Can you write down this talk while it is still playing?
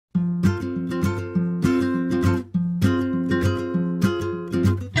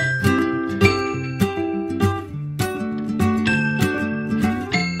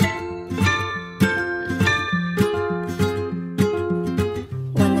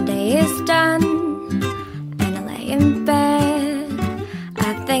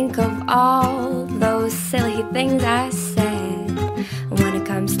all those silly things I said when it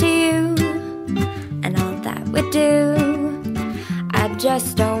comes to you and all that we do. I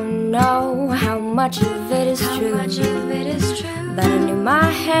just don't know how much of it is true. But I knew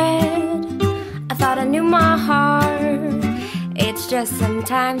my head, I thought I knew my heart. It's just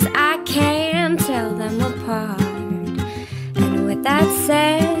sometimes I can't tell them apart. And with that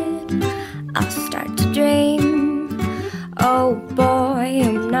said, I'll start to dream. Oh boy,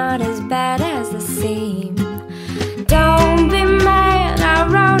 I'm not as bad as I seem. Don't be mad, I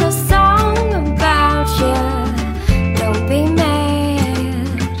wrote a song about you. Don't be mad.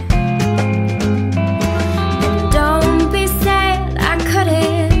 And don't be sad, I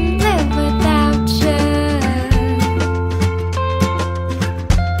couldn't live without you.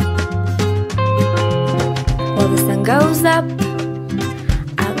 Well, the sun goes up,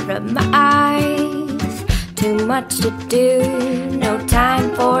 I rub my eyes. Too much to do, no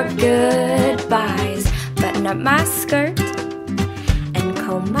time for goodbyes. Button up my skirt and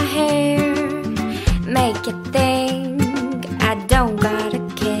comb my hair. Make you think I don't gotta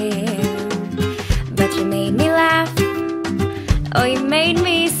care. But you made me laugh, oh you made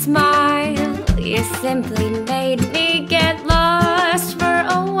me smile. You simply made me get lost for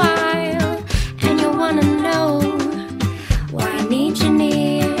a while. And you wanna know why I need you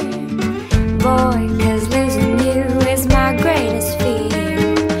near. Boy,